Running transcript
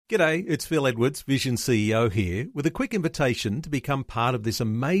G'day, it's Phil Edwards, Vision CEO here, with a quick invitation to become part of this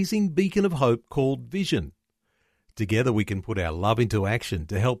amazing beacon of hope called Vision. Together we can put our love into action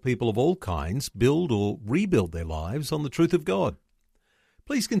to help people of all kinds build or rebuild their lives on the truth of God.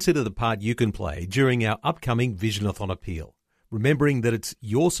 Please consider the part you can play during our upcoming Visionathon appeal, remembering that it's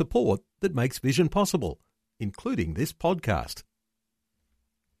your support that makes Vision possible, including this podcast.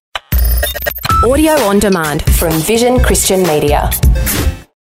 Audio on demand from Vision Christian Media.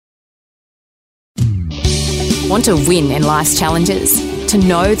 Want to win in life's challenges? To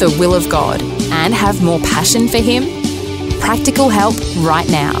know the will of God and have more passion for Him? Practical help right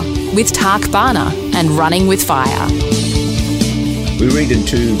now with Tak Bhana and Running with Fire. We read in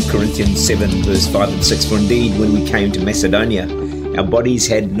 2 Corinthians 7 verse 5 and 6, "For indeed when we came to Macedonia, our bodies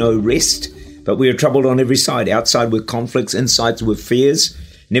had no rest, but we were troubled on every side. Outside were conflicts, inside were fears.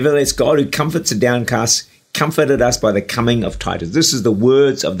 Nevertheless, God who comforts the downcast comforted us by the coming of Titus." This is the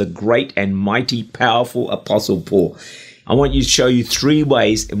words of the great and mighty, powerful Apostle Paul. I want you to show you 3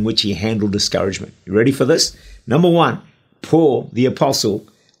 ways in which he handled discouragement. You ready for this? Number 1, Paul, the Apostle,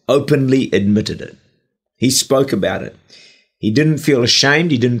 openly admitted it. He spoke about it. He didn't feel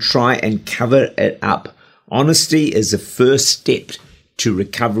ashamed. He didn't try and cover it up. Honesty is the first step to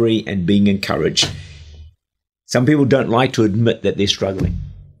recovery and being encouraged. Some people don't like to admit that they're struggling,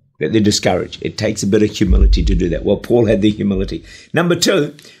 that they're discouraged. It takes a bit of humility to do that. Well, Paul had the humility. Number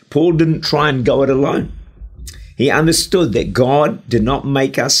 2, Paul didn't try and go it alone. He understood that God did not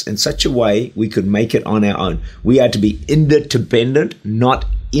make us in such a way we could make it on our own. We are to be interdependent, not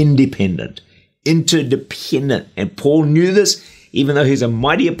independent. Interdependent. And Paul knew this. Even though he's a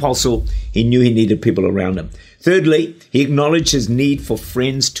mighty apostle, he knew he needed people around him. Thirdly, he acknowledged his need for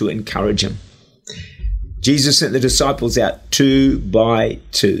friends to encourage him. Jesus sent the disciples out 2 by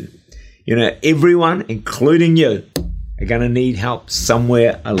 2. You know, everyone, including you, are going to need help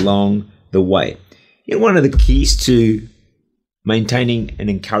somewhere along the way. You know, one of the keys to maintaining an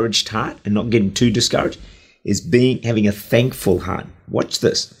encouraged heart and not getting too discouraged is having a thankful heart. Watch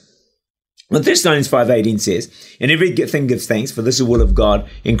this. 1 Thessalonians 5:18 says, "In everything give thanks, for this is the will of God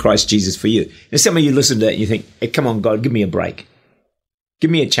in Christ Jesus for you." Now, some of you listen to it and you think, "Hey, come on, God, give me a break. Give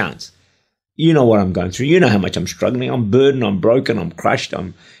me a chance. You know what I'm going through. You know how much I'm struggling. I'm burdened, I'm broken, I'm crushed,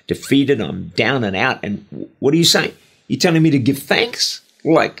 I'm defeated, I'm down and out. And what are you saying? You're telling me to give thanks?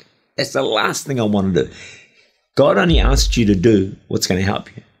 Like, that's the last thing I want to do." God only asks you to do what's going to help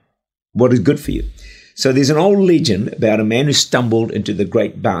you, what is good for you. So there's an old legend about a man who stumbled into the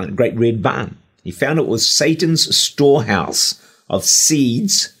great red barn. He found it was Satan's storehouse of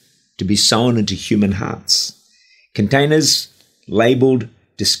seeds to be sown into human hearts. Containers labeled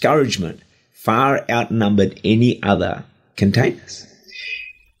discouragement far outnumbered any other containers.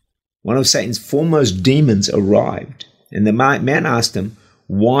 One of Satan's foremost demons arrived, and the man asked him,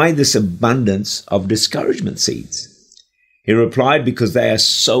 "Why this abundance of discouragement seeds?" He replied, "Because they are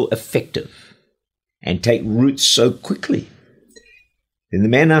so effective and take root so quickly." Then the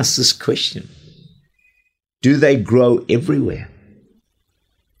man asked this question, "Do they grow everywhere?"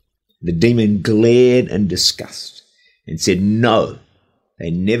 The demon glared in disgust and said, "No. They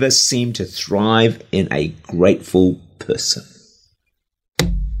never seem to thrive in a grateful person."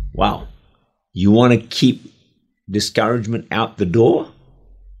 Wow. You want to keep discouragement out the door?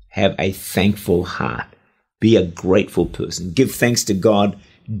 Have a thankful heart. Be a grateful person. Give thanks to God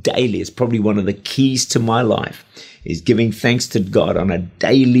daily. It's probably one of the keys to my life, is giving thanks to God on a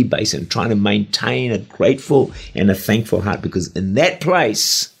daily basis and trying to maintain a grateful and a thankful heart, because in that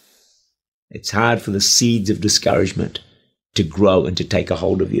place, it's hard for the seeds of discouragement to grow and to take a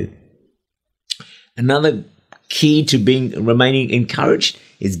hold of you. Another key to remaining encouraged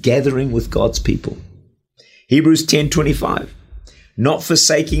is gathering with God's people. Hebrews 10:25, "Not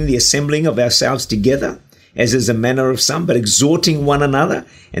forsaking the assembling of ourselves together, as is the manner of some, but exhorting one another,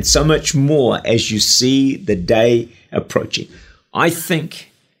 and so much more as you see the day approaching." I think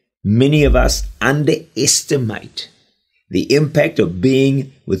many of us underestimate the impact of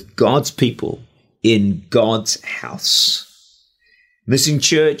being with God's people in God's house. Missing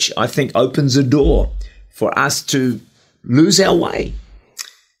church, I think, opens a door for us to lose our way.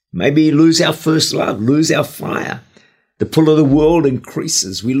 Maybe lose our first love, lose our fire. The pull of the world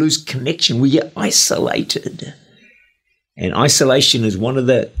increases. We lose connection. We get isolated. And isolation is one of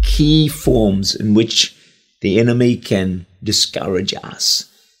the key forms in which the enemy can discourage us,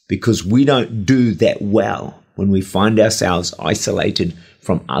 because we don't do that well when we find ourselves isolated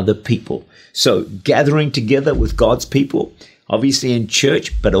from other people. So gathering together with God's people, obviously in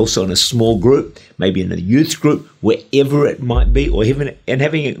church, but also in a small group, maybe in a youth group, wherever it might be, or even and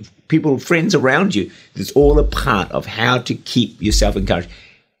having people, friends around you, that's all a part of how to keep yourself encouraged.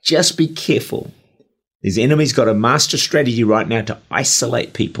 just be careful. This enemy's got a master strategy right now to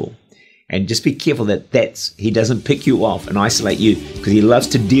isolate people. And just be careful that he doesn't pick you off and isolate you, because he loves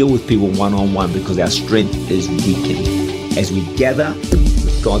to deal with people one-on-one, because our strength is weakened. As we gather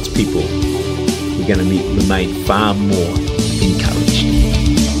with God's people, we're going to remain far more encouraged.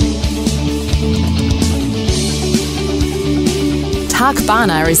 Tak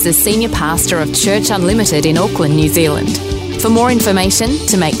Bhana is the Senior Pastor of Church Unlimited in Auckland, New Zealand. For more information,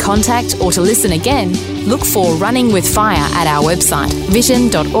 to make contact or to listen again, look for Running with Fire at our website,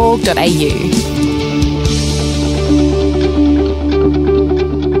 vision.org.au.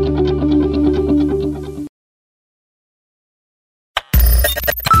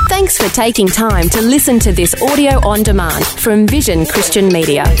 Thanks for taking time to listen to this audio on demand from Vision Christian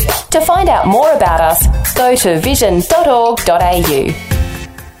Media. To find out more about us, go to vision.org.au.